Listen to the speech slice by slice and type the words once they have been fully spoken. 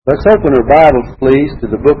Let's open our Bibles, please, to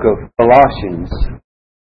the book of Colossians.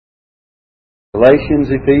 Galatians,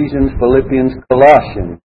 Ephesians, Philippians,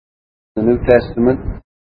 Colossians, the New Testament,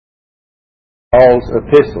 Paul's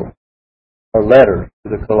epistle, or letter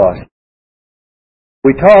to the Colossians.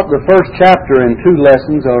 We taught the first chapter in two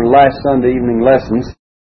lessons, our last Sunday evening lessons,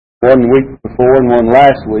 one week before and one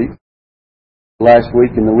last week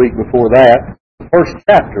and the week before that. The first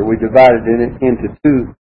chapter, we divided it into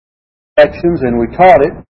two sections, and we taught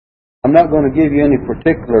it. I'm not going to give you any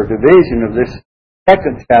particular division of this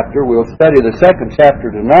second chapter. We'll study the second chapter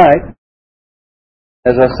tonight.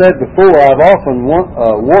 As I said before, I've often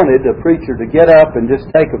wanted a preacher to get up and just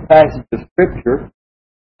take a passage of Scripture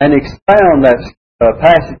and expound that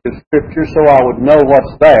passage of Scripture so I would know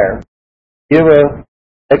what's there, give an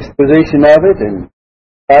exposition of it, and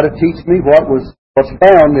try to teach me what's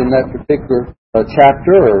found in that particular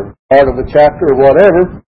chapter or part of a chapter or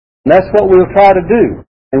whatever. And that's what we'll try to do.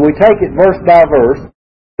 And we take it verse by verse,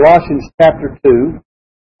 Colossians chapter 2,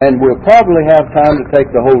 and we'll probably have time to take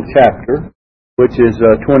the whole chapter, which is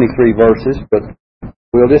 23 verses, but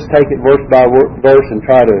we'll just take it verse by verse and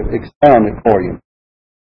try to expound it for you.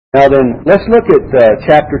 Now then, let's look at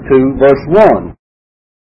chapter 2, verse 1.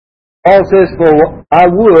 Paul says, "For I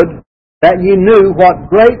would that ye knew what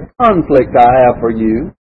great conflict I have for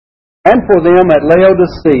you, and for them at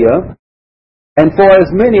Laodicea, and for as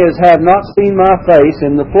many as have not seen my face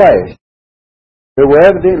in the flesh." There were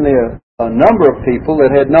evidently a number of people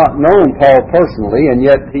that had not known Paul personally, and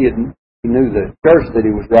yet he knew the church that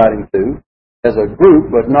he was writing to as a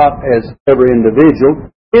group, but not as every individual.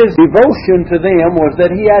 His devotion to them was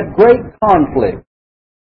that he had great conflict.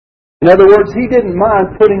 In other words, he didn't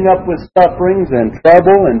mind putting up with sufferings and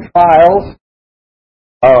trouble and trials,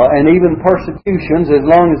 and even persecutions, as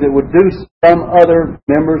long as it would do some other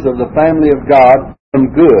members of the family of God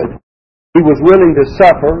some good. He was willing to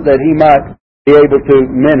suffer that he might be able to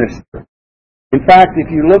minister. In fact,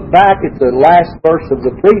 if you look back at the last verse of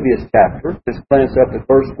the previous chapter, just glance up at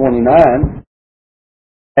verse 29,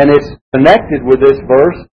 and it's connected with this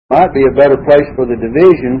verse, might be a better place for the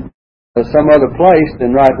division of some other place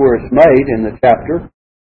than right where it's made in the chapter,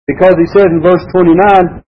 because he says in verse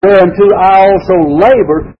 29, "Whereunto I also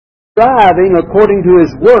labor, striving according to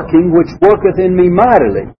His working, which worketh in me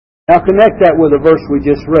mightily." Now connect that with the verse we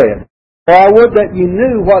just read. "For I would that you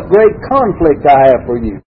knew what great conflict I have for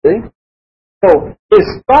you." See? So,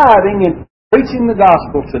 his striving in preaching the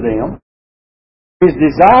gospel to them, his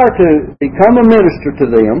desire to become a minister to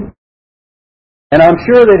them, and I'm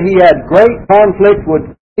sure that he had great conflict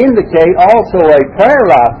would indicate also a prayer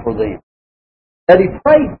life for them, that he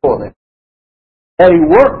prayed for them, that he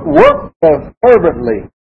worked fervently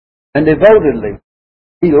and devotedly.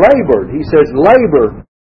 He labored. He says,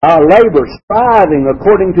 I labor, striving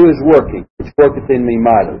according to His working, which worketh in me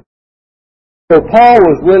mightily. So Paul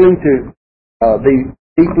was willing to be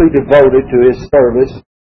deeply devoted to his service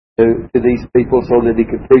to these people so that he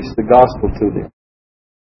could preach the gospel to them.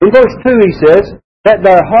 In verse 2 he says, "that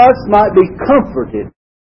their hearts might be comforted."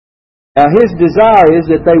 Now his desire is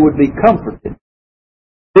that they would be comforted,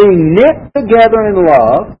 "being knit together in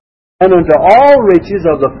love, and unto all riches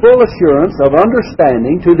of the full assurance of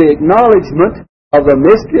understanding, to the acknowledgement of the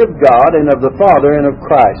mystery of God and of the Father and of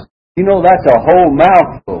Christ." You know, that's a whole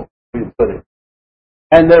mouthful, you put it.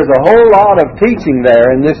 And there's a whole lot of teaching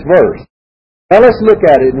there in this verse. Now let's look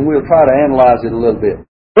at it and we'll try to analyze it a little bit.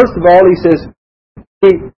 First of all, he says,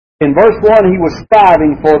 in verse 1 he was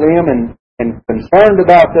striving for them and concerned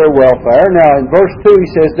about their welfare. Now in verse 2 he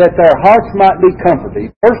says that their hearts might be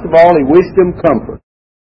comforted. First of all, he wished them comfort.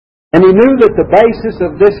 And he knew that the basis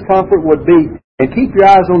of this comfort would be, and keep your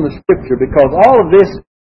eyes on the Scripture, because all of this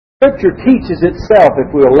Scripture teaches itself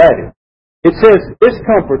if we'll let it. It says, this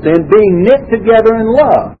comfort then, being knit together in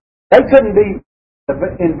love. They couldn't be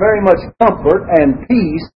in very much comfort and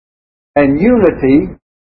peace and unity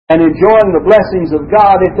and enjoying the blessings of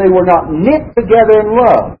God if they were not knit together in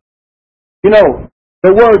love. You know,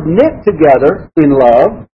 the word knit together in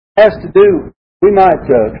love has to do, we might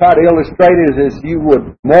try to illustrate it as you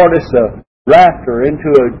would mortise a rafter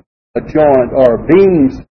into a joint, or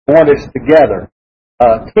beams mortised together,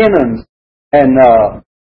 tenons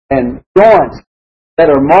and joints that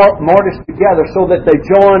are mortised together so that they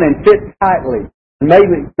join and fit tightly, and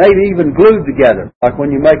maybe even glued together. Like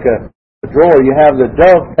when you make a drawer, you have the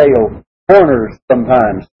dovetail corners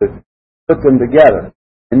sometimes to put them together.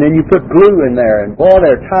 And then you put glue in there, and boy,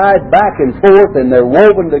 they're tied back and forth, and they're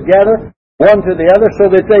woven together, one to the other, so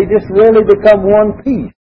that they just really become one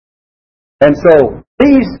piece. And so,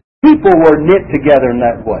 these people were knit together in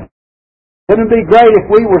that way. Wouldn't it be great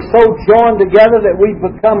if we were so joined together that we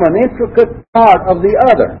become an intricate part of the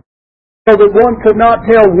other, so that one could not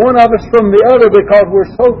tell one of us from the other because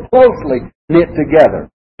we're so closely knit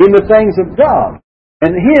together in the things of God.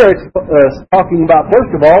 And here it's talking about,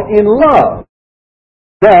 first of all, in love.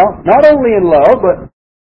 Now, not only in love, but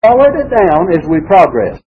follow it down as we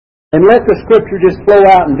progress. And let the Scripture just flow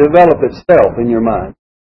out and develop itself in your mind.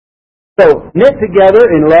 So, knit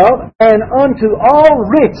together in love, and unto all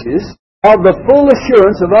riches of the full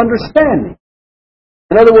assurance of understanding.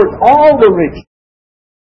 In other words, all the riches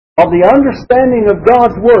of the understanding of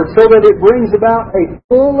God's Word, so that it brings about a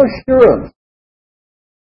full assurance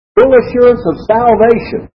of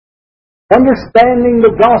salvation, understanding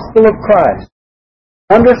the gospel of Christ,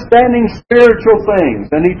 understanding spiritual things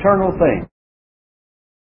and eternal things,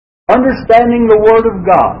 understanding the Word of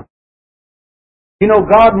God. You know,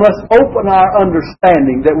 God must open our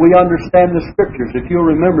understanding that we understand the Scriptures. If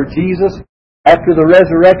you'll remember, Jesus, after the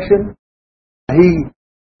resurrection, He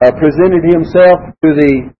presented Himself to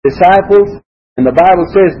the disciples, and the Bible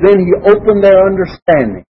says, then He opened their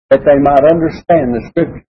understanding, that they might understand the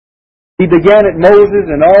Scriptures. He began at Moses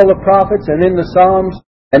and all the prophets and in the Psalms,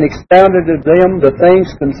 and expounded to them the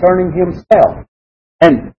things concerning Himself.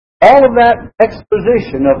 And all of that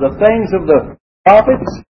exposition of the things of the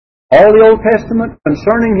prophets, all the Old Testament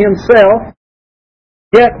concerning Himself,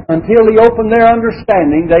 yet until He opened their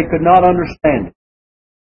understanding, they could not understand it.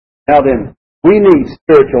 Now then, we need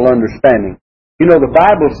spiritual understanding. You know, the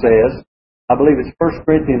Bible says, I believe it's 1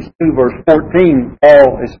 Corinthians 2 verse 14,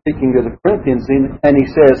 Paul is speaking to the Corinthians, and he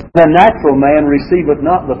says, the natural man receiveth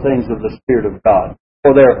not the things of the Spirit of God,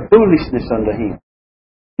 for they are foolishness unto him.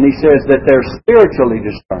 And he says that they're spiritually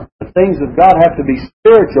discerned. The things of God have to be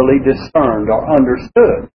spiritually discerned or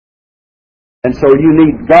understood. And so you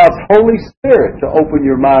need God's Holy Spirit to open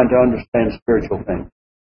your mind to understand spiritual things.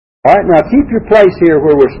 All right, now keep your place here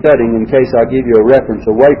where we're studying in case I give you a reference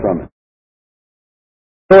away from it.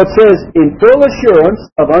 So it says, in full assurance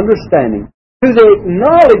of understanding, to the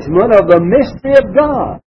acknowledgement of the mystery of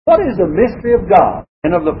God. What is the mystery of God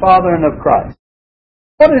and of the Father and of Christ?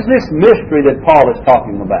 What is this mystery that Paul is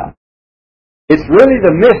talking about? It's really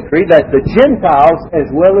the mystery that the Gentiles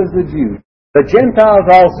as well as the Jews, the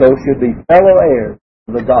Gentiles also should be fellow heirs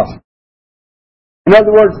of the gospel. In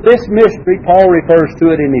other words, this mystery, Paul refers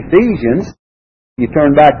to it in Ephesians. You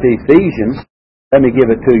turn back to Ephesians. Let me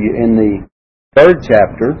give it to you in the 3rd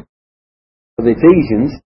chapter of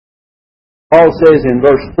Ephesians. Paul says in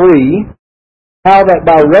verse 3, how that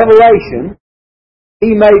by revelation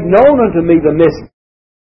He made known unto me the mystery.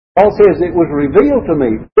 Paul says it was revealed to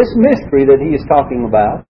me, this mystery that he is talking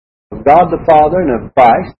about, of God the Father and of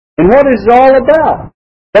Christ. And what is it all about?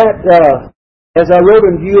 That, as I wrote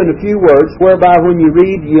unto you in a few words, whereby when you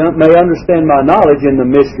read you may understand my knowledge in the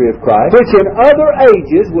mystery of Christ, which in other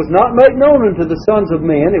ages was not made known unto the sons of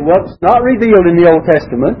men, it was not revealed in the Old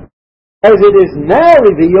Testament, as it is now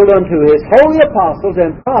revealed unto His holy apostles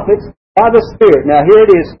and prophets by the Spirit. Now here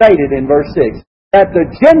it is stated in verse 6, that the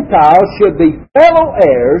Gentiles should be fellow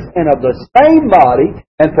heirs and of the same body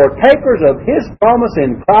and partakers of His promise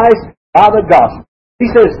in Christ by the gospel. He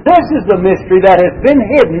says this is the mystery that has been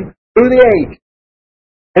hidden through the age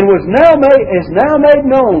and is now made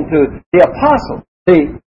known to the apostles,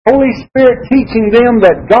 the Holy Spirit teaching them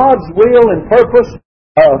that God's will and purpose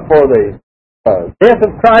for the death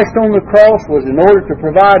of Christ on the cross was in order to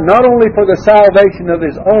provide not only for the salvation of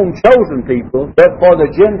His own chosen people, but for the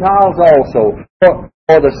Gentiles also,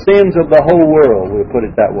 for the sins of the whole world, we'll put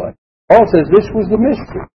it that way. Paul says this was the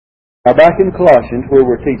mystery. Now back in Colossians where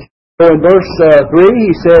we're teaching. So in verse 3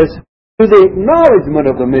 he says, to the acknowledgement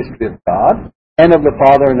of the mystery of God and of the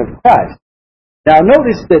Father and of Christ. Now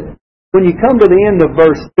notice that when you come to the end of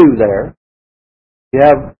verse 2 there, you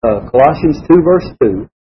have Colossians 2 verse 2.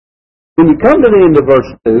 When you come to the end of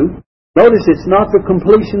verse 2, notice it's not the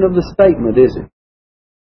completion of the statement, is it?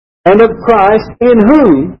 And of Christ, in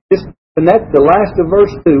whom, just connect the last of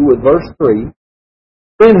verse 2 with verse 3,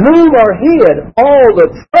 in whom are hid all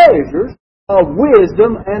the treasures of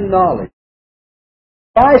wisdom and knowledge.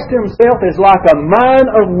 Christ Himself is like a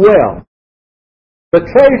mine of wealth. The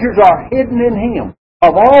treasures are hidden in Him,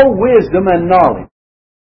 of all wisdom and knowledge.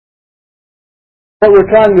 What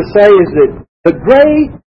we're trying to say is that the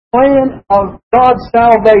great plan of God's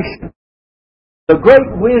salvation, the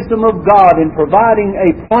great wisdom of God in providing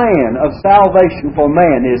a plan of salvation for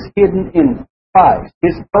man is hidden in Christ.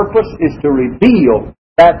 His purpose is to reveal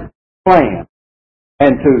that plan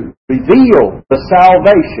and to reveal the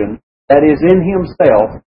salvation that is in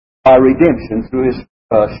Himself by redemption through His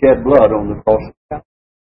shed blood on the cross of Calvary.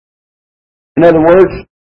 In other words,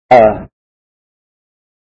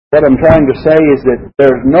 What I'm trying to say is that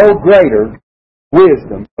there's no greater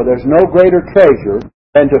wisdom, or there's no greater treasure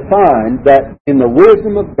than to find that in the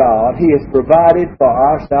wisdom of God, He has provided for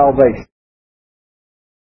our salvation.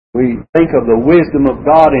 We think of the wisdom of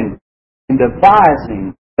God in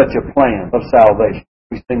devising such a plan of salvation.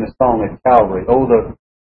 We sing a song at Calvary, Oh, the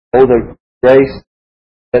grace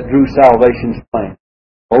that drew salvation's plan.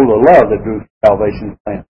 Oh, the love that drew salvation's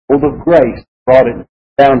plan. Oh, the grace brought it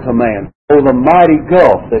down to man. Oh, the mighty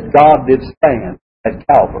gulf that God did span at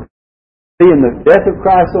Calvary. See, in the death of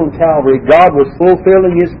Christ on Calvary, God was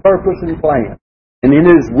fulfilling His purpose and plan. And in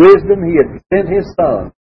His wisdom, He had sent His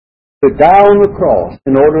Son to die on the cross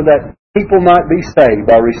in order that people might be saved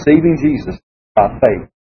by receiving Jesus by faith.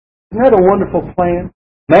 Isn't that a wonderful plan?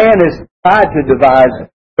 Man has tried to devise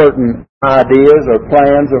certain ideas or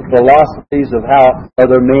plans or philosophies of how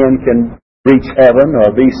other men can reach heaven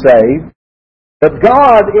or be saved. But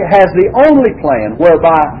God has the only plan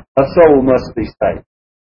whereby a soul must be saved.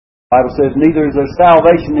 The Bible says, neither is there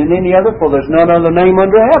salvation in any other, for there's none other name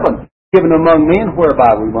under heaven given among men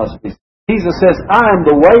whereby we must be saved. Jesus says, I am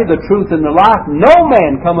the way, the truth, and the life. No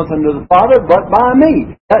man cometh unto the Father but by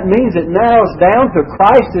me. That means it narrows down to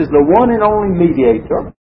Christ as the one and only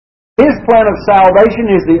mediator. His plan of salvation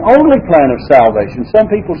is the only plan of salvation. Some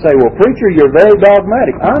people say, well, preacher, you're very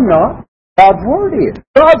dogmatic. I'm not. God's Word is.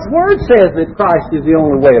 God's Word says that Christ is the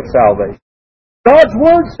only way of salvation. God's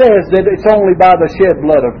Word says that it's only by the shed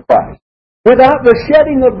blood of Christ. Without the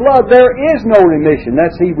shedding of blood, there is no remission.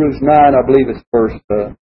 That's Hebrews 9, I believe it's verse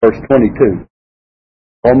 22.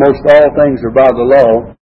 Almost all things are by the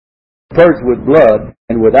law, purged with blood,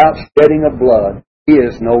 and without shedding of blood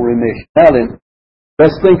is no remission. Now then,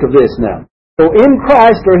 let's think of this now. So in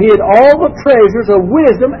Christ are hid all the treasures of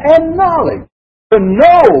wisdom and knowledge. To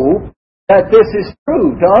know that this is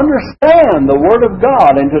true, to understand the Word of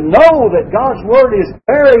God, and to know that God's Word is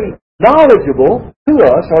very knowledgeable to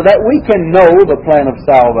us, or that we can know the plan of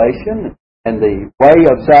salvation and the way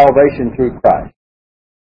of salvation through Christ.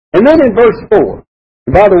 And then in verse 4,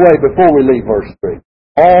 and by the way, before we leave verse 3,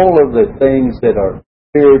 all of the things that are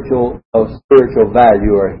of spiritual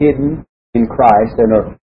value are hidden in Christ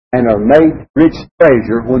and are made rich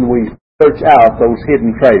treasure when we search out those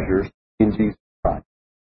hidden treasures in Jesus Christ.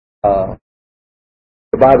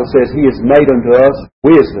 The Bible says He has made unto us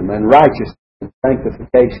wisdom and righteousness and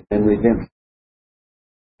sanctification and redemption.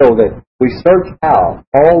 So that we search out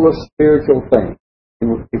all the spiritual things.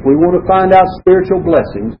 And if we want to find out spiritual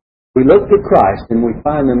blessings, we look to Christ and we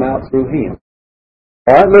find them out through Him.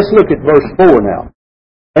 Alright, let's look at verse 4 now.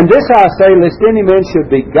 And this I say, lest any man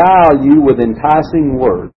should beguile you with enticing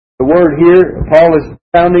words. The word here, Paul is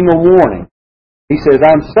sounding a warning. He says,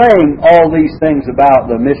 I'm saying all these things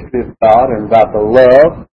about the mystery of God and about the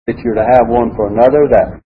love that you're to have one for another,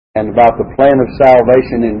 and about the plan of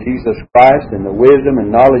salvation in Jesus Christ and the wisdom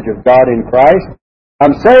and knowledge of God in Christ.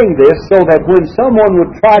 I'm saying this so that when someone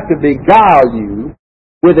would try to beguile you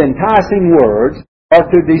with enticing words or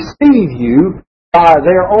to deceive you by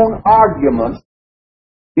their own arguments,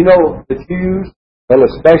 you know, the Jews, well,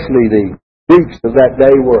 especially the Greeks of that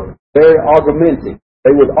day, were very argumentative.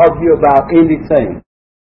 They would argue about anything.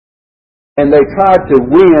 And they tried to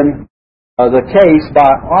win the case by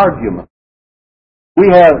argument. We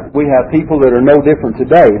have people that are no different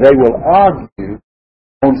today. They will argue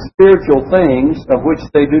on spiritual things of which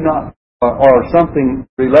they do not, or something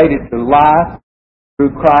related to life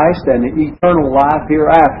through Christ and the eternal life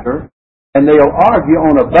hereafter, and they'll argue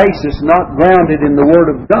on a basis not grounded in the Word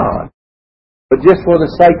of God, but just for the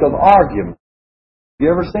sake of argument. You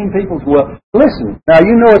ever seen people say, well, listen, now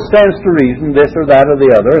you know it stands to reason, this or that or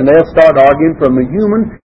the other, and they'll start arguing from a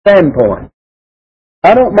human standpoint.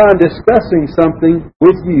 I don't mind discussing something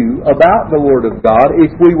with you about the Word of God if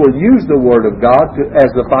we will use the Word of God as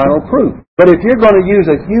the final proof. But if you're going to use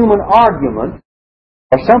a human argument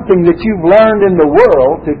or something that you've learned in the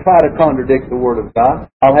world to try to contradict the Word of God,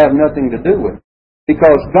 I'll have nothing to do with it.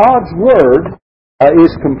 Because God's Word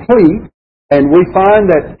is complete, and we find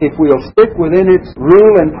that if we'll stick within its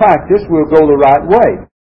rule and practice, we'll go the right way.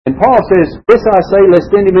 And Paul says, this I say, lest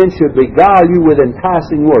any man should beguile you with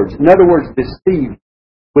enticing words. In other words, deceive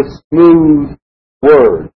with smooth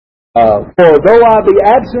words. For though I be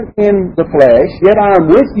absent in the flesh, yet I am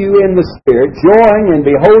with you in the Spirit, joying and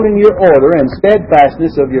beholding your order and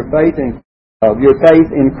steadfastness of your faith in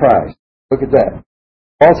Christ. Look at that.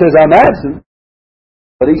 Paul says, I'm absent,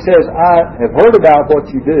 but he says, I have heard about what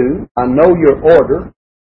you do. I know your order.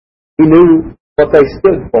 He knew what they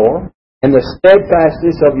stood for, and the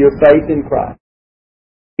steadfastness of your faith in Christ.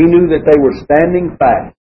 He knew that they were standing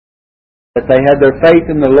fast, that they had their faith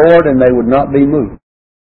in the Lord and they would not be moved.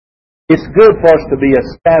 It's good for us to be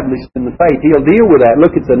established in the faith. He'll deal with that.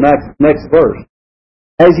 Look at the next verse.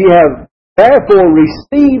 As ye have therefore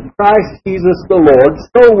received Christ Jesus the Lord,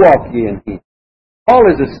 so walk ye in Him.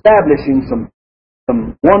 Paul is establishing some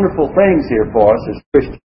wonderful things here for us as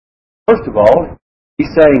Christians. First of all,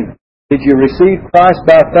 he's saying, did you receive Christ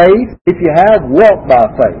by faith? If you have, walk by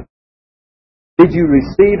faith. Did you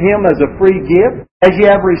receive Him as a free gift? As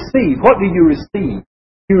you have received, what do you receive?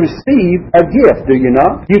 You receive a gift, do you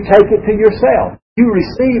not? You take it to yourself. You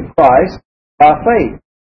receive Christ by faith.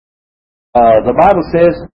 The Bible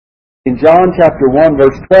says in John chapter 1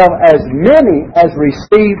 verse 12, as many as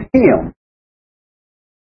received Him,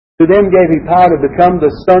 to them gave He power to become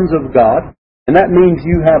the sons of God. And that means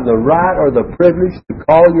you have the right or the privilege to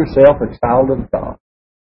call yourself a child of God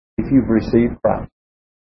if you've received Christ.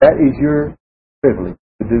 That is your privilege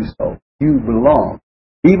to do so. You belong,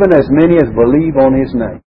 even as many as believe on His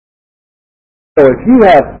name. So if you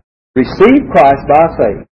have received Christ by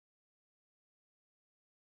faith,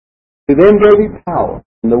 to them gave He power.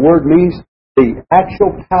 And the word means the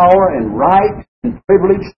actual power and right and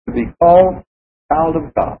privilege to be called a child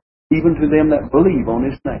of God, even to them that believe on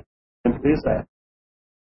His name. Simply as that.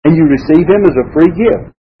 And you receive Him as a free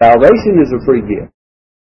gift. Salvation is a free gift.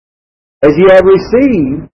 As ye have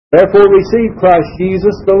received, therefore receive Christ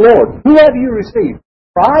Jesus the Lord. Who have you received?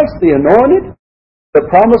 Christ, the anointed, the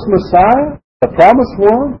promised Messiah, the promised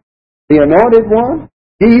one, the anointed one.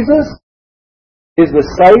 Jesus is the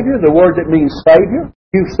Savior, the word that means Savior.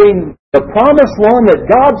 You've seen the promised one that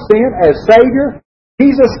God sent as Savior,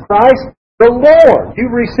 Jesus Christ the Lord.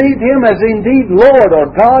 You've received Him as indeed Lord, or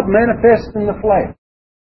God manifest in the flesh.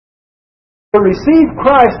 To receive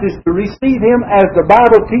Christ is to receive Him as the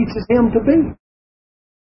Bible teaches Him to be.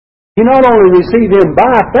 You not only receive Him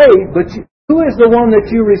by faith, but who is the one that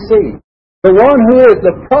you receive? The one who is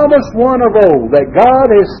the promised one of old, that God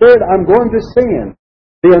has said, I'm going to send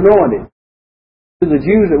the anointed. To the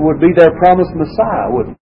Jews, it would be their promised Messiah,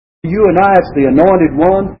 wouldn't it? To you and I, it's the anointed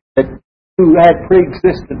one who had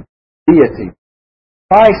pre-existent deity.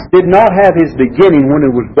 Christ did not have His beginning when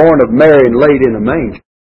He was born of Mary and laid in a manger.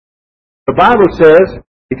 The Bible says,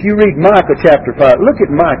 if you read Micah chapter 5, look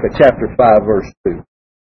at Micah chapter 5 verse 2.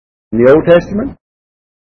 In the Old Testament,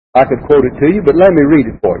 I could quote it to you, but let me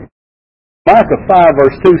read it for you. Micah 5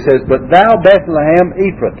 verse 2 says, But thou, Bethlehem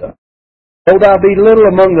Ephratah, though thou be little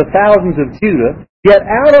among the thousands of Judah, yet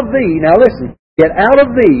out of thee, now listen, yet out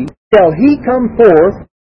of thee shall He come forth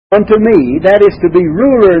unto me, that is to be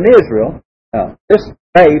ruler in Israel. Now, this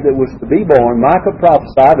babe that was to be born, Micah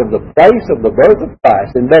prophesied of the place of the birth of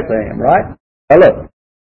Christ in Bethlehem, right? Now look,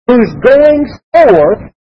 whose goings forth,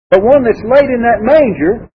 the one that's laid in that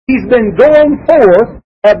manger, He's been going forth,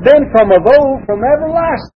 have been from of old, from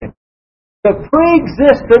everlasting. The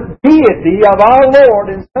pre-existent deity of our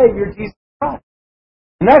Lord and Savior Jesus Christ.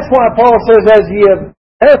 And that's why Paul says, as ye have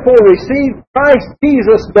therefore received Christ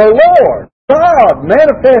Jesus the Lord, God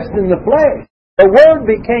manifest in the flesh, the Word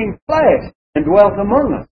became flesh and dwelt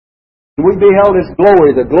among us. And we beheld His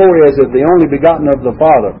glory, the glory as of the only begotten of the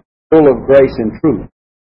Father, full of grace and truth.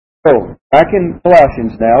 So, back in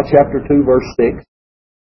Colossians now, chapter 2, verse 6.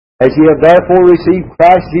 As ye have therefore received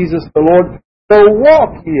Christ Jesus the Lord, so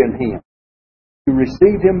walk ye in Him. You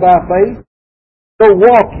received Him by faith, so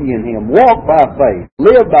walk ye in Him. Walk by faith.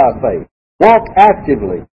 Live by faith. Walk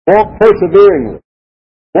actively. Walk perseveringly.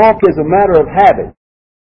 Walk is a matter of habit.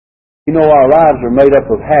 You know, our lives are made up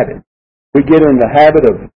of habits. We get in the habit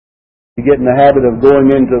of going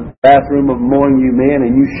into the bathroom of morning, you men,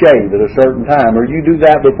 and you shave at a certain time, or you do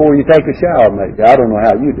that before you take a shower, maybe. I don't know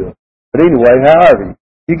how you do it. But anyway, however,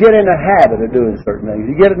 you get in the habit of doing certain things.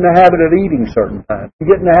 You get in the habit of eating certain times. You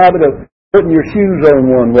get in the habit of putting your shoes on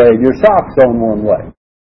one way and your socks on one way.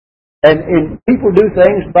 And people do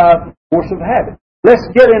things by force of habit. Let's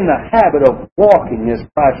get in the habit of walking as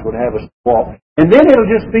Christ would have us walk. And then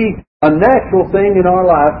it'll just be a natural thing in our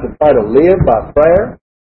life to try to live by prayer,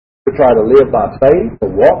 to try to live by faith, to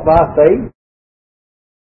walk by faith,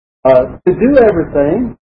 to do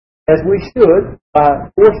everything as we should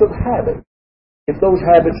by force of habit, if those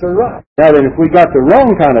habits are right. Now then, if we got the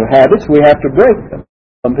wrong kind of habits, we have to break them.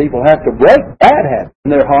 Some people have to break bad habits,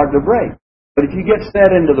 and they're hard to break. But if you get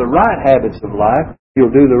set into the right habits of life,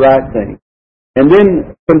 you'll do the right thing. And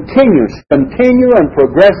then continue and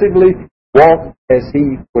progressively walk as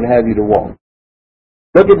He would have you to walk.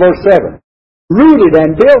 Look at verse 7. Rooted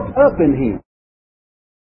and built up in Him.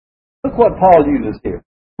 Look what Paul uses here.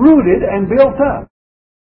 Rooted and built up.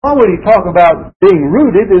 Why would he talk about being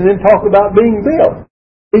rooted and then talk about being built?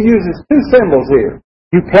 He uses two symbols here.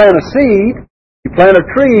 You plant a seed, you plant a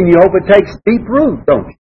tree, and you hope it takes deep root, don't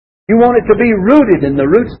you? You want it to be rooted and the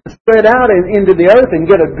roots to spread out into the earth and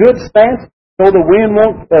get a good stance so the wind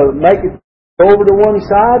won't make it go over to one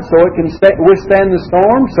side, so it can withstand the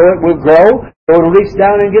storm, so it will grow, so it will reach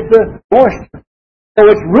down and get the moisture. So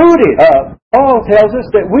it's rooted. Paul tells us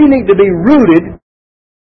that we need to be rooted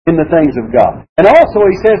in the things of God. And also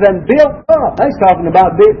he says, and built up. He's talking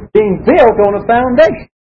about being built on a foundation.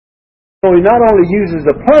 So he not only uses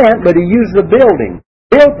a plant, but he uses a building.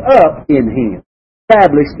 Built up in Him.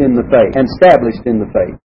 Established in the faith. And established in the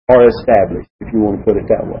faith. Or established, if you want to put it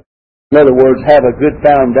that way. In other words, have a good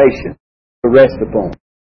foundation to rest upon.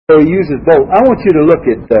 So he uses both. I want you to look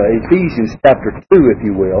at Ephesians chapter 2, if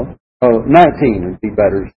you will. 19 would be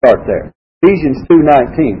better to start there. Ephesians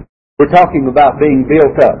 2:19. We're talking about being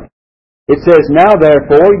built up. It says, now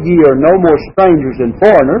therefore ye are no more strangers and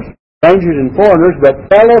foreigners, but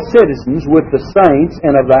fellow citizens with the saints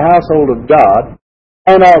and of the household of God,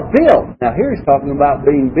 and are built. Now here he's talking about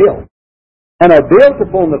being built. And are built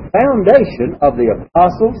upon the foundation of the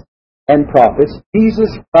apostles and prophets, Jesus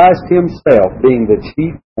Christ Himself being the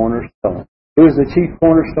chief cornerstone. Who is the chief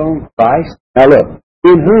cornerstone? Christ. Now look,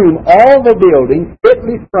 in whom all the building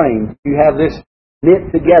fitly framed, you have this knit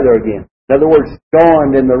together again. In other words,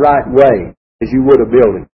 joined in the right way, as you would a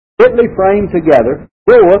building. Fitly framed together,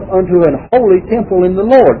 groweth unto an holy temple in the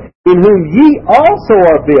Lord, in whom ye also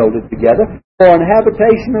are builded together for an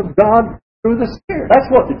habitation of God through the Spirit. That's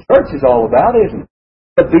what the church is all about, isn't it?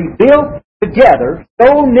 To be built together,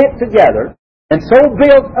 so knit together, and so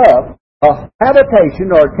built up, a habitation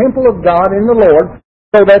or a temple of God in the Lord,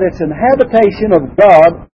 so that it's an habitation of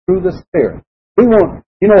God through the Spirit. We want,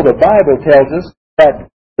 the Bible tells us that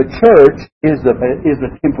the church is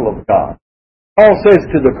the temple of God. Paul says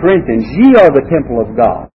to the Corinthians, ye are the temple of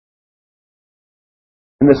God.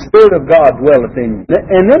 And the Spirit of God dwelleth in you.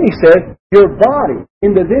 And then he says, your body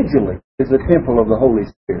individually is the temple of the Holy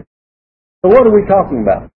Spirit. So what are we talking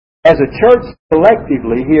about? As a church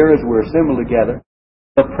collectively here, as we're assembled together,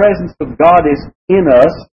 the presence of God is in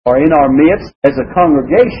us, or in our midst as a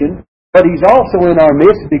congregation, but He's also in our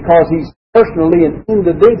midst because He's personally and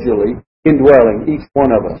individually indwelling each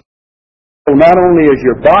one of us. So not only is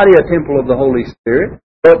your body a temple of the Holy Spirit,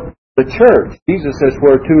 but the church. Jesus says,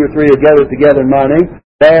 where two or three are gathered together in my name,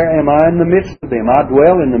 there am I in the midst of them. I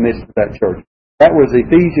dwell in the midst of that church. That was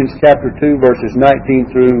Ephesians chapter 2, verses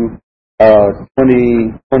 19 through 22,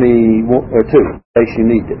 in case you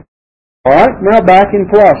need it. All right, now back in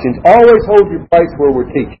Colossians. Always hold your place where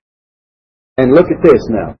we're teaching. And look at this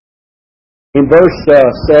now. In verse 7,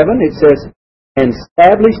 it says, and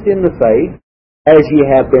established in the faith as ye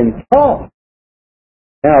have been taught.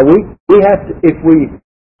 Now, we have to, if we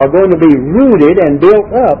are going to be rooted and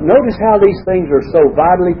built up, notice how these things are so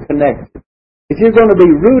vitally connected. If you're going to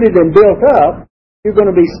be rooted and built up, you're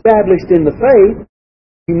going to be established in the faith,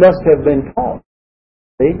 you must have been taught.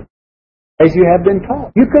 See? As you have been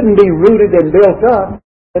taught. You couldn't be rooted and built up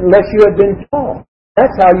unless you had been taught.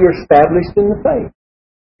 That's how you're established in the faith.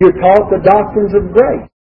 You're taught the doctrines of grace.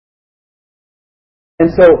 And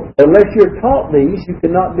so, unless you're taught these, you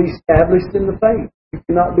cannot be established in the faith. You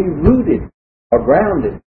cannot be rooted or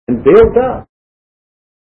grounded and built up.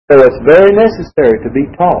 So it's very necessary to be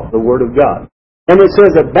taught the Word of God. And it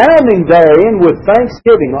says, abounding therein with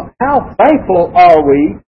thanksgiving. How thankful are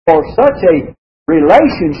we for such a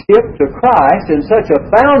relationship to Christ and such a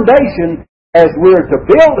foundation as we're to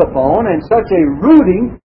build upon and such a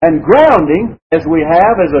rooting and grounding as we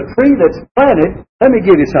have as a tree that's planted. Let me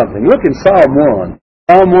give you something. Look in Psalm 1.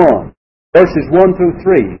 Psalm 1, verses 1 through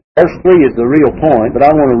 3. Verse 3 is the real point, but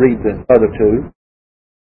I want to read the other two.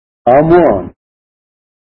 Psalm 1.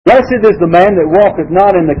 Blessed is the man that walketh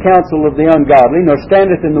not in the counsel of the ungodly, nor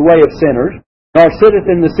standeth in the way of sinners, nor sitteth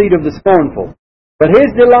in the seat of the scornful. But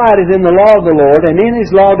his delight is in the law of the Lord, and in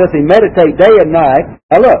his law doth he meditate day and night.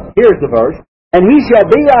 Now look, here's the verse. And he shall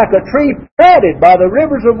be like a tree planted by the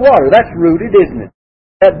rivers of water. That's rooted, isn't it?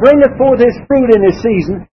 That bringeth forth his fruit in his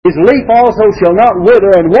season. His leaf also shall not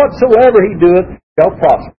wither, and whatsoever he doeth shall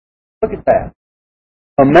prosper. Look at that.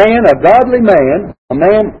 A man, a godly man, a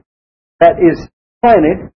man that is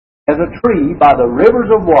planted as a tree by the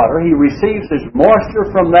rivers of water. He receives his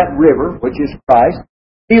moisture from that river, which is Christ.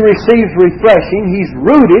 He receives refreshing. He's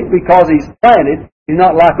rooted because he's planted. He's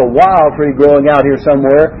not like a wild tree growing out here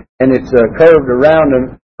somewhere and it's curved around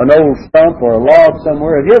an old stump or a log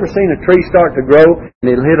somewhere. Have you ever seen a tree start to grow and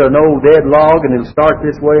it'll hit an old dead log and it'll start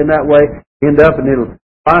this way and that way, end up and it'll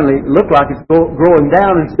finally look like it's growing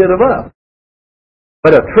down instead of up?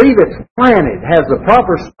 But a tree that's planted has the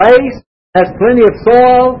proper space, has plenty of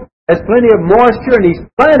soil, has plenty of moisture, and he's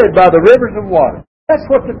planted by the rivers of water. That's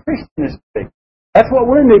what the Christian is to be. That's what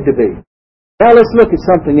we need to be. Now let's look at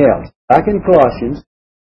something else. Back in Colossians,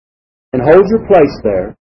 and hold your place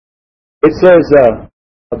there. It says,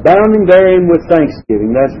 abounding therein with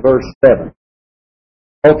thanksgiving. That's verse 7.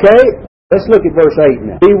 Okay, let's look at verse 8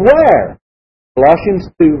 now. Beware.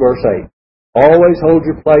 Colossians 2, verse 8. Always hold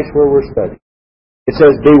your place where we're studying. It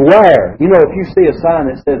says, beware. You know, if you see a sign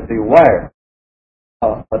that says, beware,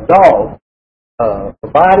 a dog, a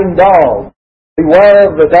biting dog,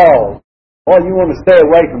 beware of the dog. Boy, you want to stay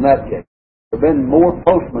away from that case. There have been more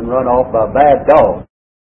postmen run off by bad dogs.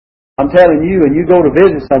 I'm telling you, and you go to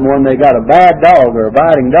visit someone, they got a bad dog or a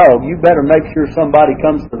biting dog, you better make sure somebody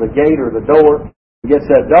comes to the gate or the door and gets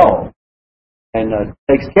that dog and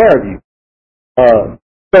takes care of you.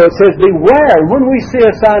 So it says, beware. When we see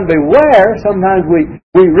a sign, beware, sometimes we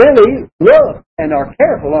really look and are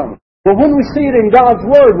careful, aren't we? But when we see it in God's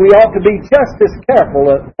Word, we ought to be just as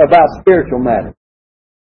careful about spiritual matters.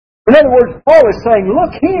 In other words, Paul is saying,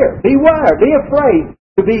 look here, beware, be afraid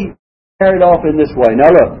to be carried off in this way. Now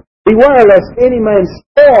look, beware lest any man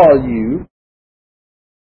spoil you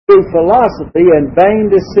through philosophy and vain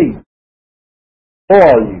deceit.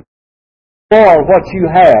 Spoil you. Spoil what you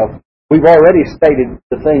have. We've already stated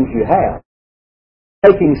the things you have.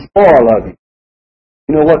 Taking spoil of you.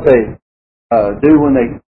 You know what they do when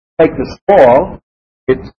they take the spoil?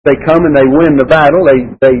 They come and they win the battle,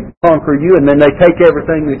 they conquer you, and then they take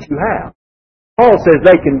everything that you have. Paul says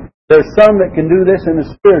there's some that can do this in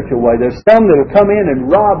a spiritual way. There's some that will come in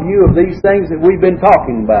and rob you of these things that we've been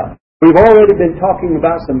talking about. We've already been talking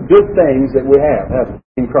about some good things that we have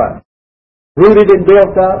in Christ. Rooted and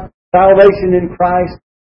built up, salvation in Christ,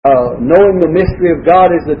 knowing the mystery of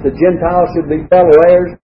God is that the Gentiles should be fellow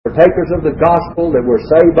heirs, partakers of the gospel, that we're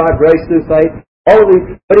saved by grace through faith.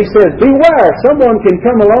 But he says, beware, someone can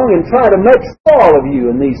come along and try to make spoil of you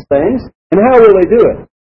in these things. And how will they do it?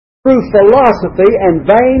 Through philosophy and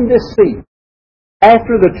vain deceit,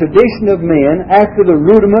 after the tradition of men, after the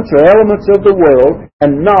rudiments or elements of the world,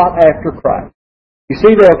 and not after Christ. You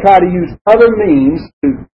see, they'll try to use other means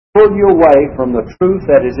to pull you away from the truth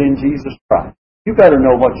that is in Jesus Christ. You better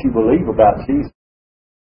know what you believe about Jesus.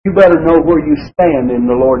 You better know where you stand in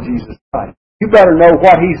the Lord Jesus Christ. You better know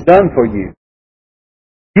what He's done for you.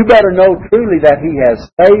 You better know truly that He has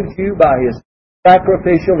saved you by His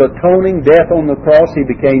sacrificial, atoning death on the cross. He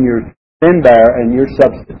became your sin bearer and your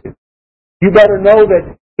substitute. You better know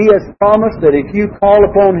that He has promised that if you call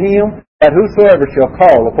upon Him, that whosoever shall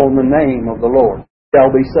call upon the name of the Lord shall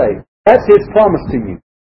be saved. That's His promise to you.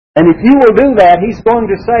 And if you will do that, He's going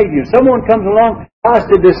to save you. Someone comes along, tries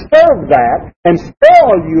to disturb that and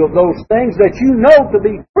spoil you of those things that you know to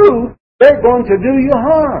be true, they're going to do you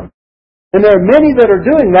harm. And there are many that are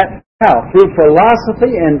doing that. How? Through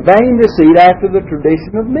philosophy and vain deceit after the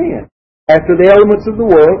tradition of men, after the elements of the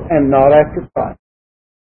world, and not after Christ.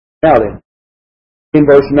 Now then, in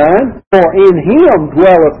verse 9, for in Him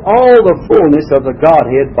dwelleth all the fullness of the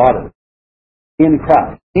Godhead bodily. In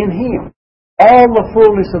Christ. In Him. All the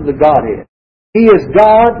fullness of the Godhead. He is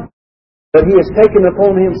God, but He has taken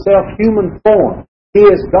upon Himself human form. He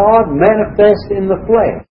is God manifest in the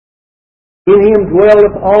flesh. In Him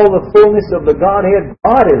dwelleth all the fullness of the Godhead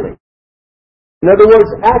bodily. In other words,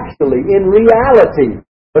 actually, in reality.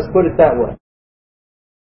 Let's put it that way.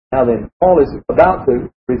 Now then, Paul is about to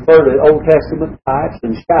refer to Old Testament types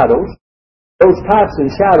and shadows. Those types and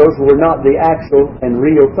shadows were not the actual and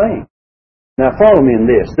real thing. Now follow me in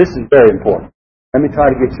this. This is very important. Let me try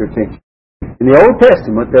to get your attention. In the Old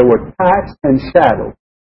Testament, there were types and shadows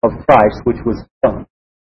of Christ, which was Son.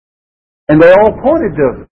 And they all pointed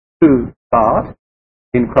to God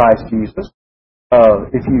in Christ Jesus.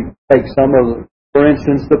 If you take some of, for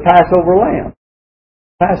instance, the Passover lamb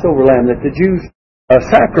that the Jews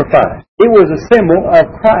sacrificed. It was a symbol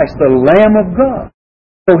of Christ, the Lamb of God.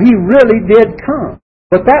 So He really did come.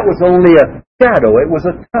 But that was only a shadow. It was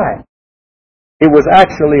a type. It was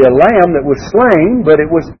actually a lamb that was slain, but it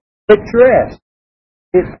was picturesque.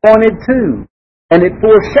 It pointed to, and it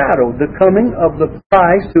foreshadowed the coming of the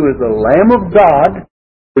Christ who is the Lamb of God,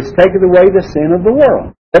 which taketh away the sin of the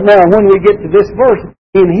world. But now when we get to this verse,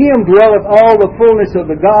 in Him dwelleth all the fullness of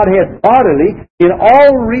the Godhead bodily, in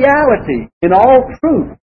all reality, in all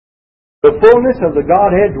truth. The fullness of the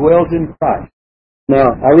Godhead dwells in Christ. Now,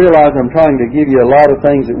 I realize I'm trying to give you a lot of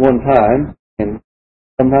things at one time, and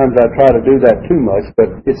sometimes I try to do that too much,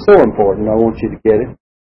 but it's so important, I want you to get it.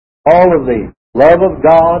 All of the love of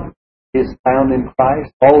God is found in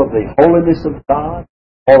Christ. All of the holiness of God.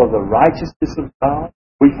 All of the righteousness of God.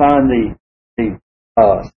 We find the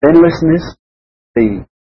sinlessness, the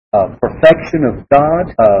perfection of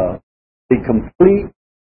God, the complete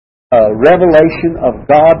revelation of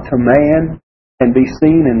God to man, can be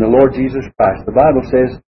seen in the Lord Jesus Christ. The Bible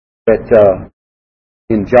says that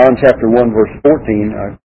in John chapter 1, verse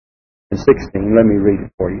 14 and 16, let me read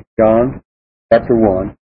it for you. John chapter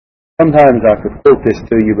 1. Sometimes I could quote this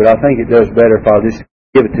to you, but I think it does better if I'll just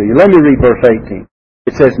give it to you. Let me read verse 18.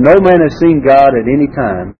 It says, "No man has seen God at any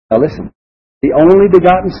time." Now listen. "The only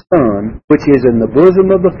begotten Son, which is in the bosom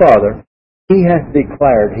of the Father, He hath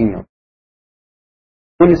declared Him."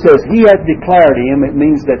 When it says He hath declared Him, it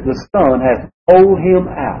means that the Son hath told Him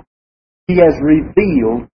out. He has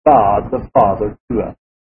revealed God the Father to us.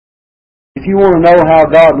 If you want to know how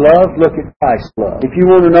God loves, look at Christ's love. If you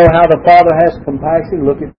want to know how the Father has compassion,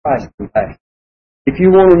 look at Christ's compassion. If you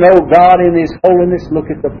want to know God in His holiness, look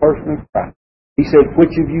at the person of Christ. He said,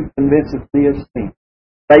 "Which of you convinceth me of sin?"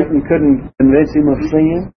 Satan couldn't convince him of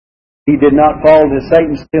sin. He did not fall to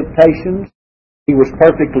Satan's temptations. He was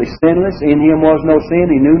perfectly sinless. In Him was no sin.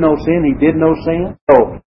 He knew no sin. He did no sin.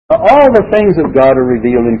 So, all the things of God are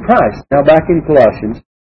revealed in Christ. Now back in Colossians,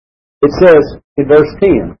 it says in verse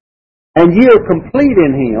 10, "And ye are complete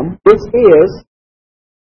in Him, which is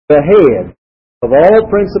the head of all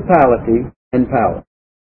principality and power."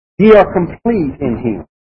 Ye are complete in Him.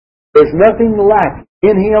 There's nothing lacking.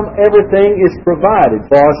 In Him, everything is provided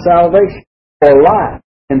for our salvation, for life,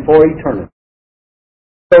 and for eternity.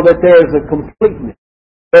 So that there is a completeness.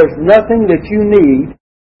 There's nothing that you need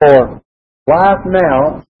for life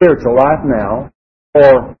now, spiritual life now,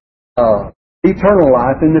 or eternal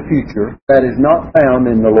life in the future that is not found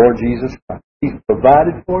in the Lord Jesus Christ. He's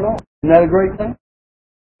provided for it all. Isn't that a great thing?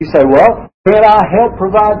 You say, "Well, can't I help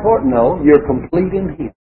provide for it?" No, you're complete in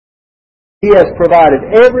Him. He has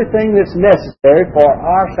provided everything that's necessary for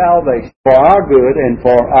our salvation, for our good, and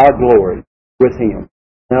for our glory with Him.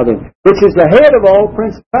 Now then, which is the head of all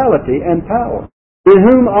principality and power, in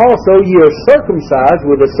whom also ye are circumcised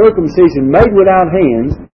with a circumcision made without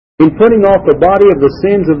hands, in putting off the body of the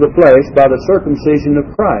sins of the flesh by the circumcision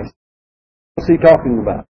of Christ. What's he talking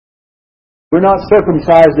about? We're not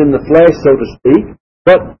circumcised in the flesh, so to speak,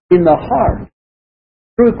 but in the heart,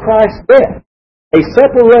 through Christ's death. A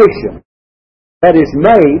separation that is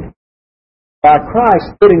made by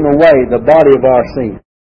Christ putting away the body of our sin.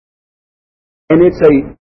 And it's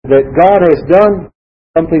that God has done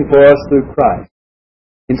something for us through Christ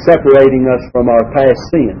in separating us from our past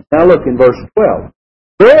sins. Now look in verse 12.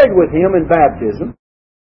 "Buried with Him in baptism,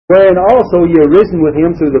 wherein also ye are risen with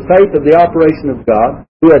Him through the faith of the operation of God,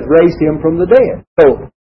 who hath raised Him from the dead." So,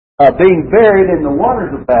 being buried in the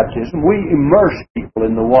waters of baptism, we immerse people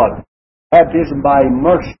in the water. Baptism by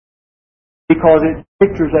immersion, because it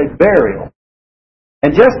pictures a burial.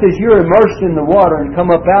 And just as you're immersed in the water and come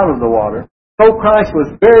up out of the water, so Christ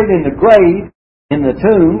was buried in the grave, in the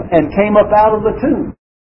tomb, and came up out of the tomb.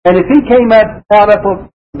 And if He came out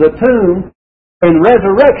of the tomb in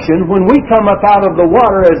resurrection, when we come up out of the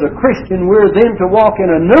water as a Christian, we're then to walk in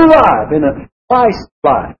a new life, in a Christ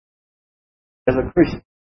life, as a Christian.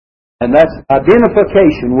 And that's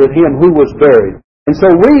identification with Him who was buried. And so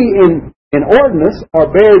we, in ordinance,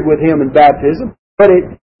 are buried with Him in baptism, but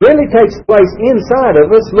it really takes place inside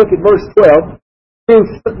of us. Look at verse 12. "Through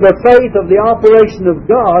the faith of the operation of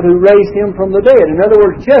God who raised Him from the dead." In other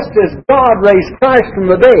words, just as God raised Christ from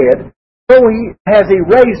the dead, so has He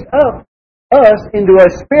raised up us into a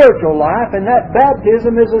spiritual life, and that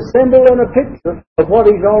baptism is a symbol and a picture of what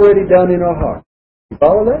He's already done in our heart. You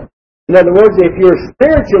follow that? In other words, if you're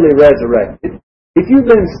spiritually resurrected, if you've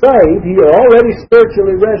been saved, you're already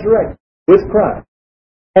spiritually resurrected with Christ.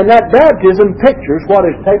 And that baptism pictures what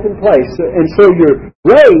has taken place. And so you're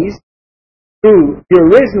raised you're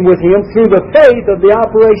risen with Him through the faith of the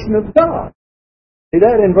operation of God. See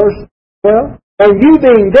that in verse 12? "And you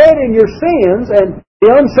being dead in your sins and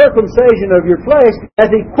the uncircumcision of your flesh,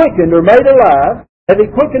 hath He quickened," or made alive, hath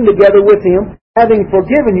He quickened together with Him, having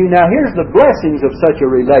forgiven you. Now here's the blessings of such a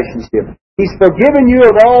relationship. He's forgiven you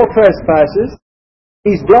of all trespasses.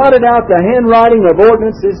 He's blotted out the handwriting of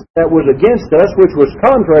ordinances that was against us, which was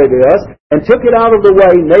contrary to us, and took it out of the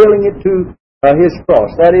way, nailing it to His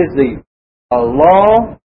cross. That is the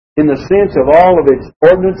law in the sense of all of its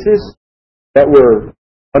ordinances that were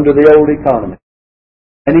under the old economy.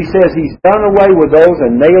 And He says He's done away with those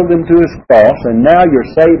and nailed them to His cross, and now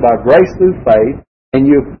you're saved by grace through faith, and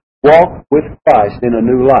you walk with Christ in a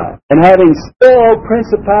new life. "And having spoiled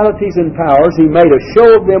principalities and powers, He made a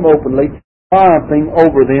show of them openly, triumphing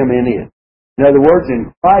over them in it." In other words,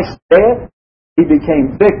 in Christ's death, He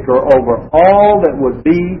became victor over all that would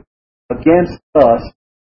be against us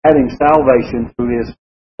having salvation through His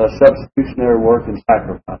substitutionary work and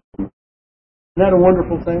sacrifice. Isn't that a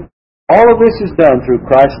wonderful thing? All of this is done through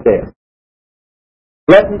Christ's death.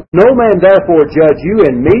 Let no man therefore judge you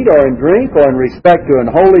in meat or in drink or in respect to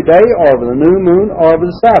an holy day or of the new moon or of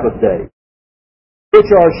the Sabbath day,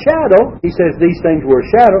 which are a shadow. He says these things were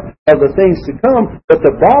a shadow of the things to come, but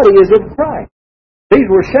the body is of Christ.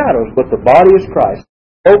 These were shadows, but the body is Christ.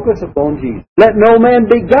 Focus upon Jesus. Let no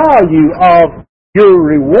man beguile you of your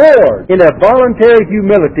reward in a voluntary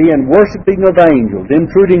humility and worshiping of angels,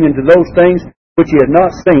 intruding into those things which he had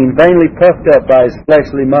not seen, vainly puffed up by his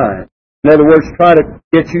fleshly mind. In other words, try to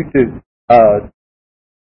get you to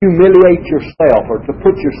humiliate yourself or to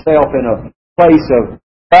put yourself in a place of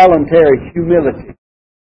voluntary humility.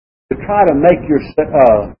 To try to make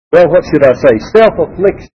yourself, what should I say?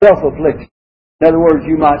 Self-affliction. In other words,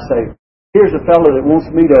 you might say, here's a fellow that wants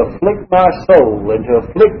me to afflict my soul and to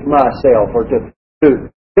afflict myself or to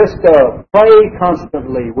just pray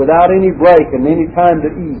constantly without any break and any time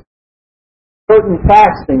to eat. Certain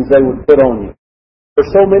fastings they would put on you for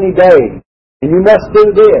so many days. And you must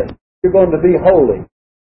do this. You're going to be holy.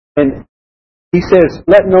 And he says,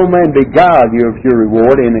 let no man beguile you of your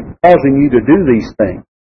reward in causing you to do these things.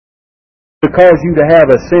 To cause you to have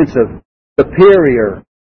a sense of superior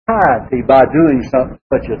piety by doing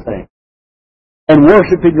such a thing. And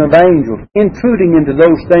worshiping of angels, intruding into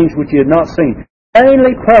those things which he had not seen.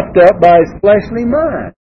 Vainly puffed up by his fleshly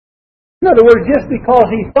mind. In other words, just because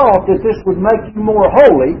he thought that this would make you more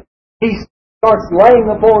holy, he starts laying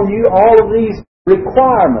upon you all of these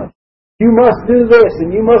requirements. You must do this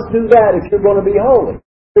and you must do that if you're going to be holy.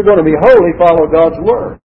 If you're going to be holy, follow God's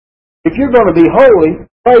Word. If you're going to be holy,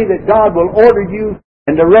 pray that God will order you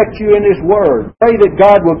and direct you in His Word. Pray that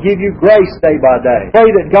God will give you grace day by day. Pray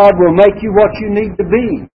that God will make you what you need to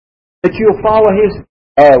be. That you'll follow His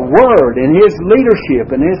Word and His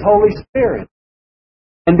leadership and His Holy Spirit.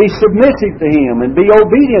 And be submissive to Him and be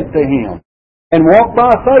obedient to Him. And walk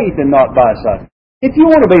by faith and not by sight. If you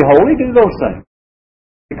want to be holy, do those things.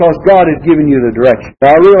 Because God has given you the direction.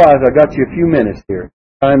 Now I realize I got you a few minutes here.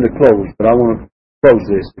 Time to close, but I want to close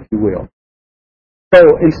this, if you will. So,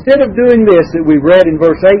 instead of doing this that we read in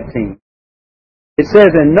verse 18, it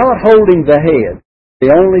says, and not holding the head,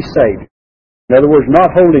 the only Savior. In other words,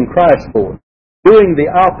 not holding Christ forth. Doing the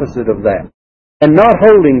opposite of that. And not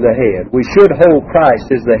holding the head. We should hold Christ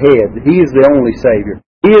as the head. He is the only Savior.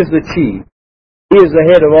 He is the chief. He is the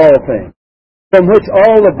head of all things. From which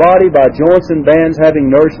all the body by joints and bands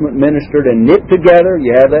having nourishment ministered and knit together,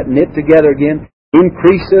 you have that knit together again,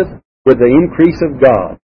 increaseth with the increase of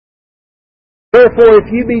God. Therefore,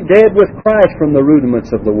 if you be dead with Christ from the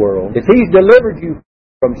rudiments of the world, if He's delivered you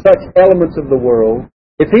from such elements of the world,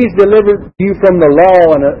 if He's delivered you from the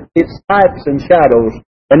law and its types and shadows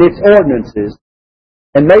and its ordinances,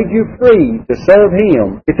 and made you free to serve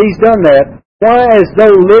Him, if He's done that, why, as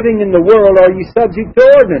though living in the world, are you subject to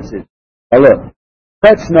ordinances? Now look,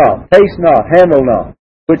 touch not, taste not, handle not,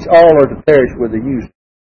 which all are to perish with the use,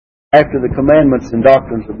 after the commandments and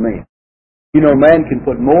doctrines of men. You know, man can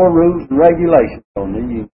put more rules and regulations on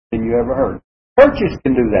you than you ever heard. Churches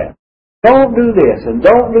can do that. Don't do this, and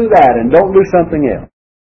don't do that, and don't do something else.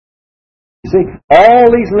 You see, all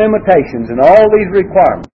these limitations and all these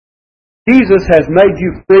requirements, Jesus has made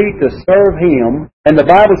you free to serve Him, and the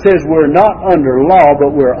Bible says we're not under law,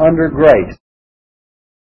 but we're under grace.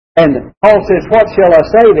 And Paul says, what shall I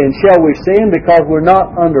say then? Shall we sin because we're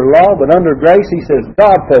not under law, but under grace? He says,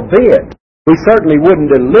 God forbid. We certainly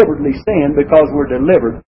wouldn't deliberately sin because we're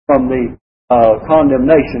delivered from the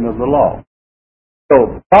condemnation of the law.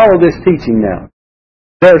 So, follow this teaching now.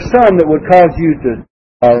 There are some that would cause you to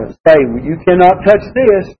say, well, you cannot touch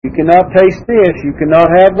this, you cannot taste this, you cannot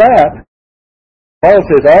have that. Paul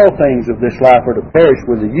says all things of this life are to perish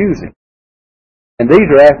with the using. And these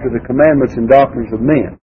are after the commandments and doctrines of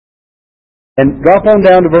men. And drop on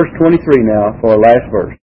down to verse 23 now for our last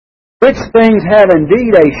verse. Which things have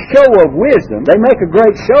indeed a show of wisdom. They make a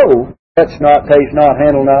great show. Touch not, taste not,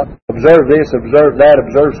 handle not. Observe this, observe that,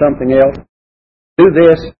 observe something else. Do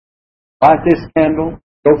this. Light this candle.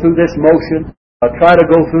 Go through this motion. Try to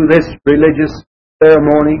go through this religious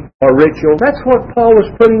ceremony or ritual. That's what Paul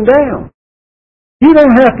is putting down. You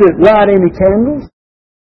don't have to light any candles.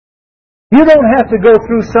 You don't have to go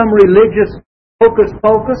through some religious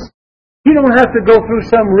hocus-pocus. You don't have to go through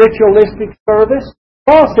some ritualistic service.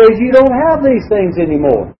 Paul says you don't have these things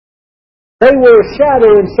anymore. They were a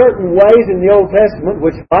shadow in certain ways in the Old Testament,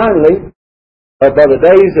 which finally, by the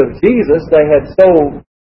days of Jesus, they had so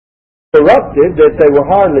corrupted that they were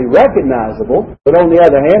hardly recognizable. But on the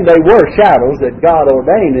other hand, they were shadows that God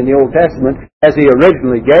ordained in the Old Testament as He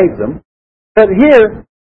originally gave them. But here,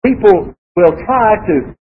 people will try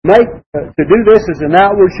to do this as an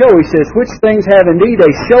outward show. He says, which things have indeed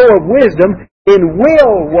a show of wisdom in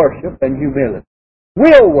will worship and humility.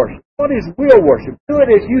 Will worship. What is will worship? Do it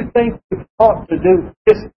as you think you ought to do.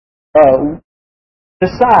 Just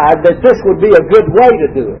decide that this would be a good way to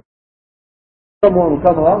do it. Someone will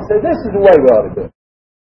come along and say, this is the way we ought to do it.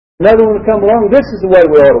 Another one will come along, this is the way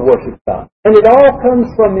we ought to worship God. And it all comes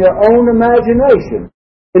from your own imagination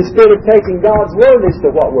instead of taking God's word as to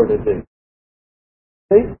what we're to do.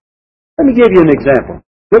 See? Let me give you an example.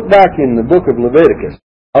 Look back in the book of Leviticus.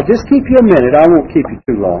 I'll just keep you a minute. I won't keep you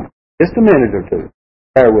too long. Just a minute or two.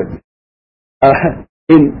 Bear with me.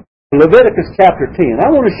 In Leviticus chapter 10,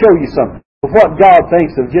 I want to show you something of what God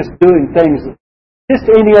thinks of just doing things just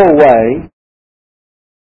any old way.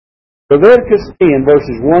 Leviticus 10,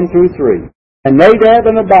 verses 1 through 3. And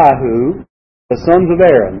Nadab and Abihu, the sons of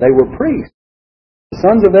Aaron, they were priests. The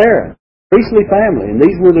sons of Aaron, priestly family, and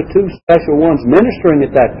these were the two special ones ministering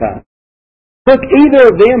at that time. Took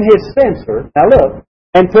either of them his censer, now look,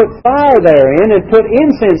 and put fire therein, and put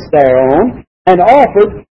incense thereon, and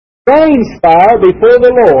offered strange fire before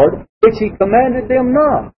the Lord, which he commanded them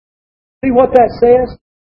not. See what that says?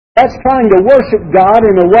 That's trying to worship God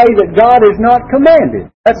in a way that God has not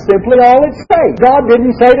commanded. That's simply all it says. God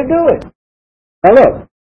didn't say to do it. Now look.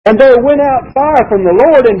 And there went out fire from the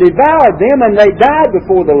Lord and devoured them, and they died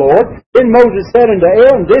before the Lord. Then Moses said unto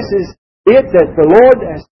Aaron, this is it that the Lord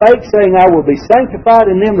has spake, saying, I will be sanctified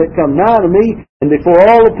in them that come nigh to me, and before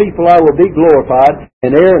all the people I will be glorified.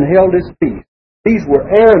 And Aaron held his peace. These were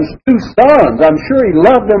Aaron's two sons. I'm sure he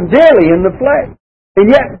loved them dearly in the flesh. And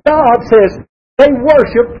yet God says, they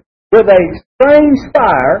worship with a strange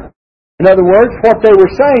fire. In other words, what they were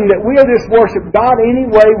saying, that we'll just worship God any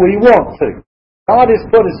way we want to. God has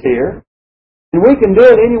put us here, and we can do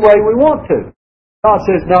it any way we want to. God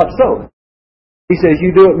says, not so. He says,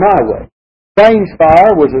 you do it my way. Strange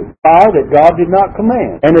fire was a fire that God did not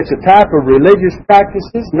command. And it's a type of religious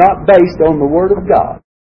practices not based on the Word of God.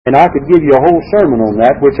 And I could give you a whole sermon on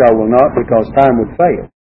that, which I will not because time would fail.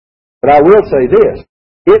 But I will say this.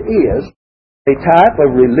 It is a type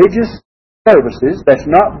of religious services that's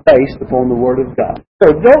not based upon the Word of God. So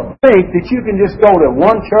don't think that you can just go to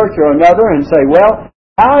one church or another and say, well,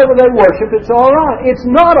 however they worship, it's all right. It's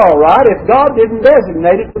not all right if God didn't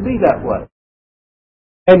designate it to be that way.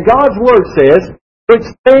 And God's Word says, which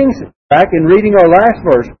things, back in reading our last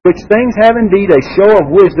verse, which things have indeed a show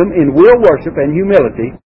of wisdom in will worship and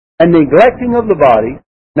humility, and neglecting of the body,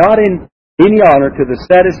 not in any honor to the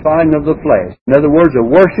satisfying of the flesh. In other words, a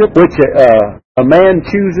worship which a man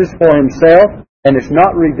chooses for himself, and it's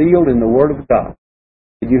not revealed in the Word of God.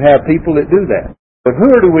 And you have people that do that. But who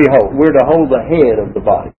do we hold? We're to hold the head of the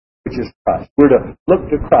body, which is Christ. We're to look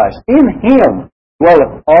to Christ. In Him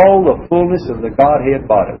dwelleth all the fullness of the Godhead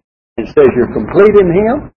bodily. It says you're complete in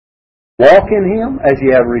Him, walk in Him, as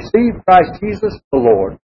you have received Christ Jesus the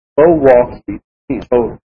Lord, so walk ye in Him.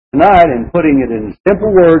 So tonight, in putting it in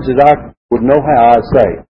simple words as I would know how I'd say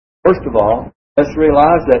it. First of all, let's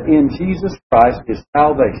realize that in Jesus Christ is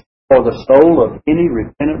salvation for the soul of any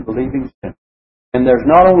repentant, believing sinner. And there's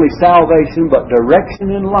not only salvation, but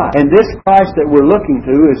direction in life. And this Christ that we're looking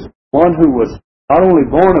to is one who was not only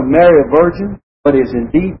born of Mary a virgin, but is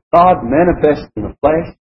indeed God manifest in the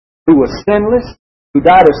flesh, who was sinless, who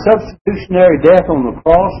died a substitutionary death on the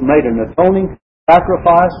cross, made an atoning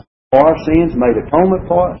sacrifice for our sins, made atonement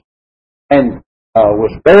for us, and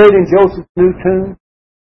was buried in Joseph's new tomb,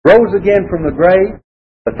 rose again from the grave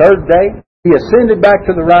the third day. He ascended back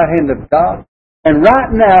to the right hand of God. And right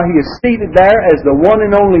now He is seated there as the one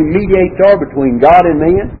and only mediator between God and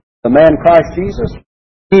men, the man Christ Jesus.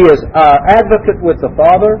 He is our advocate with the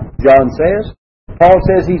Father, John says. Paul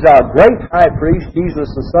says He's our great high priest, Jesus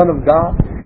the Son of God.